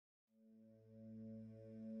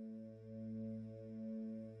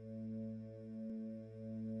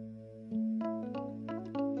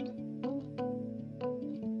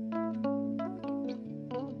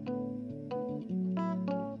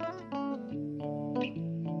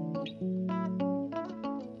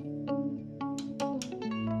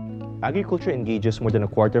Agriculture engages more than a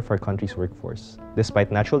quarter of our country's workforce.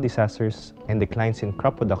 Despite natural disasters and declines in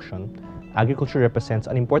crop production, agriculture represents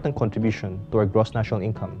an important contribution to our gross national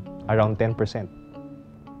income, around 10%.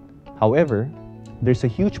 However, there's a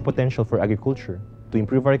huge potential for agriculture to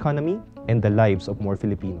improve our economy and the lives of more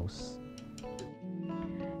Filipinos.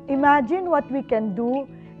 Imagine what we can do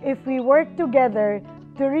if we work together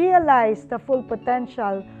to realize the full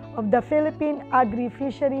potential of the Philippine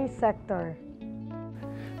agri-fishery sector.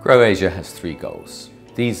 Grow Asia has 3 goals.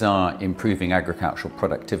 These are improving agricultural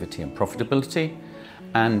productivity and profitability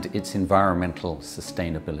and its environmental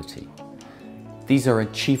sustainability. These are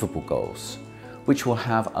achievable goals which will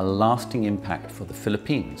have a lasting impact for the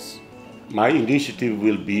Philippines. My initiative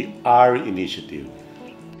will be our initiative.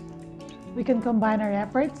 We can combine our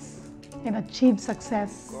efforts and achieve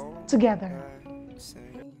success together.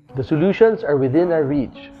 The solutions are within our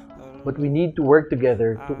reach, but we need to work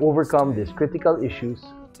together to overcome these critical issues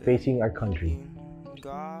facing our country.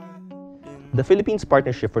 The Philippines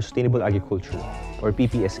Partnership for Sustainable Agriculture, or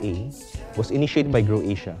PPSA, was initiated by Grow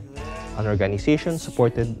Asia, an organization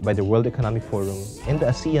supported by the World Economic Forum and the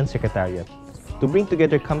ASEAN Secretariat to bring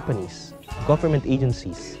together companies, government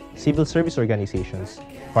agencies, civil service organizations,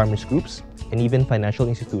 farmers groups, and even financial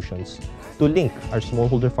institutions to link our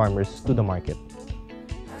smallholder farmers to the market.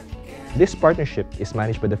 This partnership is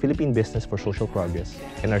managed by the Philippine Business for Social Progress,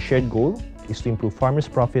 and our shared goal is to improve farmers'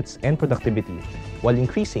 profits and productivity while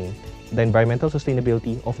increasing the environmental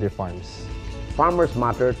sustainability of their farms. Farmers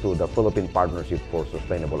matter to the Philippine Partnership for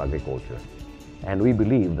Sustainable Agriculture, and we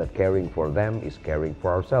believe that caring for them is caring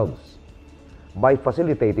for ourselves. By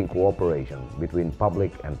facilitating cooperation between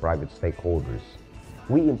public and private stakeholders,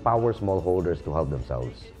 we empower smallholders to help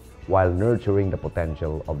themselves while nurturing the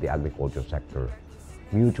potential of the agriculture sector,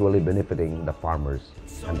 mutually benefiting the farmers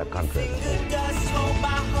and the country as a whole.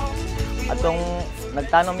 Atong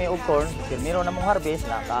nagtanom mi og corn, pirmiro na mong harvest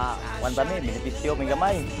na ka wan pa mi benepisyo mi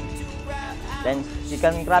gamay. Then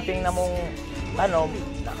second cropping na mong tanom,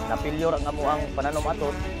 napilyor ang amo ang pananom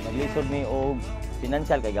atot, naglisod mi og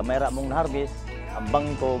financial kay gamay ra mong harvest. Ang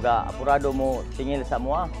bangko ga apurado mo tingil sa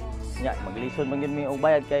moa. Nya maglisod man gyud mi og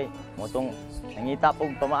bayad kay motong nangita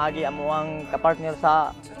og pamaagi amo ang kapartner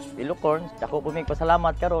sa Ilocorn. Dako po mi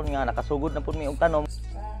pasalamat karon nga nakasugod na pud mi og tanom.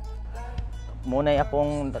 Munay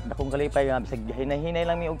akong kalipay nga bisag hinay-hinay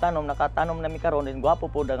lang mi og tanom, nakatanom na mi karon, din gwapo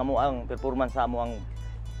po ang amo ang performance sa amo ang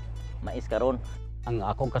mais karon. Ang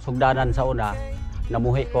akong kasugdanan sa una,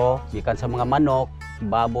 namuhi ko gikan sa mga manok,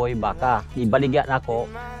 baboy, baka. Ibaligya nako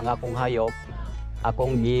ang akong hayop,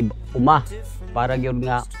 akong giuma para gyud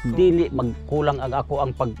nga dili magkulang ang ako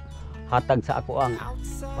ang paghatag sa ako ang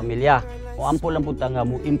pamilya. O ampo lang pud nga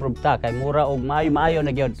mo improve ta kay mura og maayo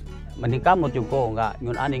na gyud. Maningkamot yung ko nga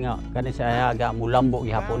yun ani nga kani sa ga mulambo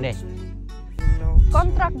gihapon eh.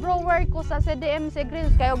 Contract grower ko sa CDMC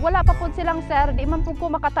Greens kay wala pa pud silang sir, di man pud ko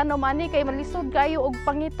makatanom ani kay malisod kayo og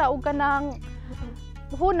pangita og kanang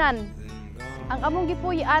hunan. Ang among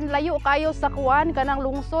gipuy-an layo kayo sa kuan kanang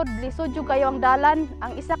lungsod, lisod jud kayo ang dalan.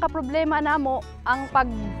 Ang isa ka problema namo ang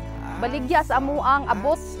pagbaligya sa amo ang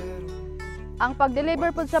abot. Ang pag-deliver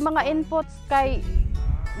pud sa mga inputs kay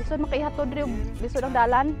lisod makaihatod ri og lisod ang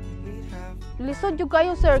dalan. Lisod jud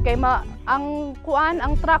kayo sir kay ang kuan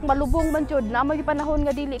ang truck malubong man jud na may panahon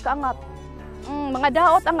nga dili kaangat. Mga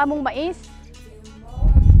daot ang among mais.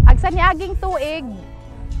 Agsa ni aging tuig.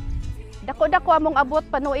 Dako-dako among abot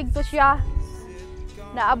panuig to siya.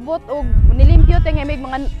 Naabot og nilimpyo tay nga may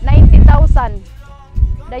mga 90,000.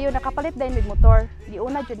 Dayon nakapalit dayon mig motor. Di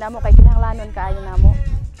una jud namo kay kinahanglanon kaayo namo.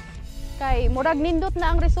 Kay murag nindot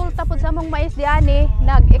na ang resulta pud sa among mais diani,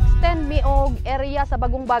 nag-extend mi og area sa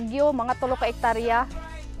bagong bagyo, mga 3 ka hektarya.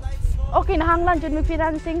 Okay, nahanglan jud mi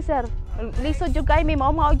financing sir. Lisod jud kay mi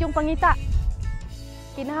mao yung pangita.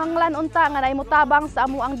 Kinahanglan unta nga nay motabang sa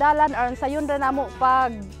amo ang dalan aron sayon ra namo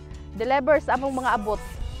pag deliver sa among mga abot.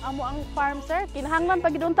 Amo ang farm sir, kinahanglan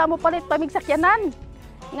pag unta mo palit pamigsakyanan.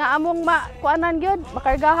 Nga among kuanan gyud,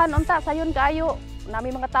 makargahan unta sayon kaayo.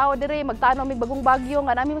 Nami mga tao dire magtanom mig bagong bagyo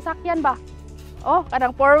nga nami masakyan ba. Oh,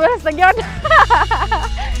 kanang 4 wheels na gyud.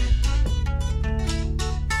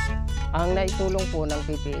 Ang naitulong po ng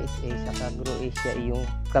PPSA sa Grow Asia yung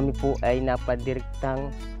kami po ay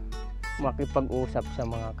napadirektang makipag-usap sa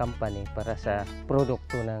mga company para sa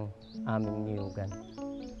produkto ng aming niyugan.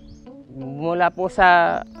 Mula po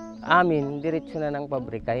sa amin, diretso na ng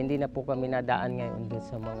pabrika, hindi na po kami nadaan ngayon dun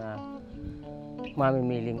sa mga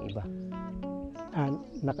mamimiling iba.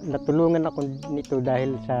 Natulungan ako nito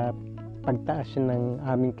dahil sa pagtaas ng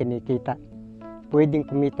aming kinikita. Pwedeng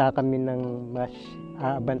kumita kami ng mas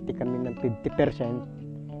aabanti kami ng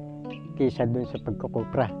 50% kaysa dun sa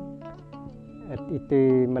pagkukupra. At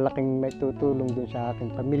ito'y malaking maitutulong dun sa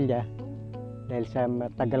aking pamilya dahil sa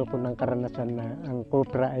matagal ko ng karanasan na ang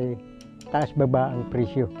kopra ay taas-baba ang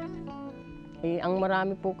presyo. Ang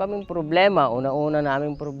marami po kaming problema, una-una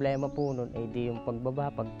naming problema po nun ay di yung pagbaba,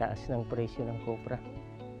 pagtaas ng presyo ng kopra.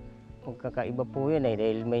 Magkakaiba po yun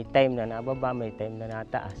dahil may time na nababa, may time na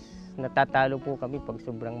nataas. Natatalo po kami pag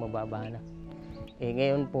sobrang mababa na.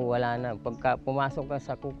 Ngayon po wala na. Pagka pumasok ka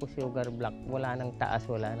sa Kuko Sugar Block, wala nang taas,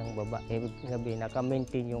 wala nang baba. Ibig sabihin,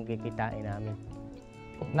 naka-maintain yung kikitain namin.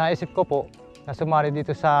 Naisip ko po na sumali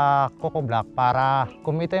dito sa Kuko Block para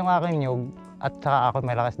kumita yung aking niyog at saka ako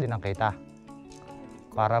may lakas din ang kita.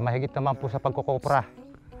 Para mahigit naman po sa pagkukopra.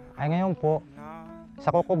 Ay ngayon po,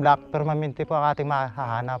 sa Kuko Block, permanente po ang ating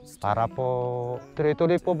mahahanap para po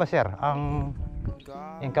tuloy-tuloy po ba sir ang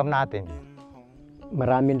income natin.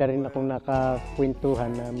 Marami na rin akong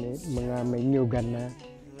nakakwentuhan na may nyugan na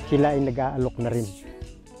sila ay nag-aalok na rin.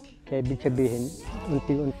 Kaya ibig sabihin,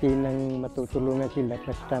 unti-unti nang matutulungan sila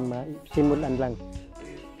basta simulan lang.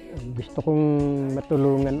 Gusto kong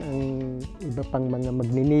matulungan ang iba pang mga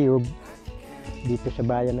magniniyog dito sa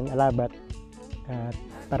bayan ng Alabat at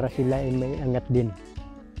para sila ay may angat din.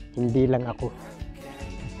 Hindi lang ako,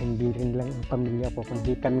 hindi rin lang ang pamilya ko,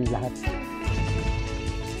 kundi kaming lahat.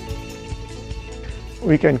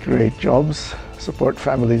 We can create jobs, support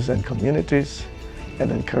families and communities, and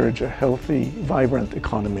encourage a healthy, vibrant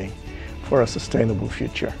economy for a sustainable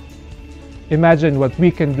future. Imagine what we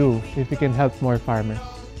can do if we can help more farmers.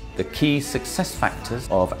 The key success factors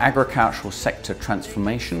of agricultural sector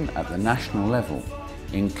transformation at the national level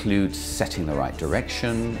include setting the right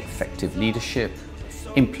direction, effective leadership,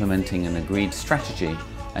 implementing an agreed strategy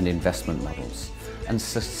and investment models, and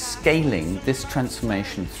scaling this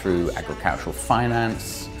transformation through agricultural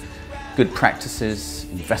finance, good practices,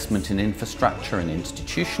 investment in infrastructure and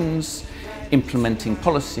institutions, implementing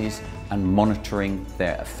policies and monitoring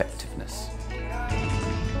their effectiveness.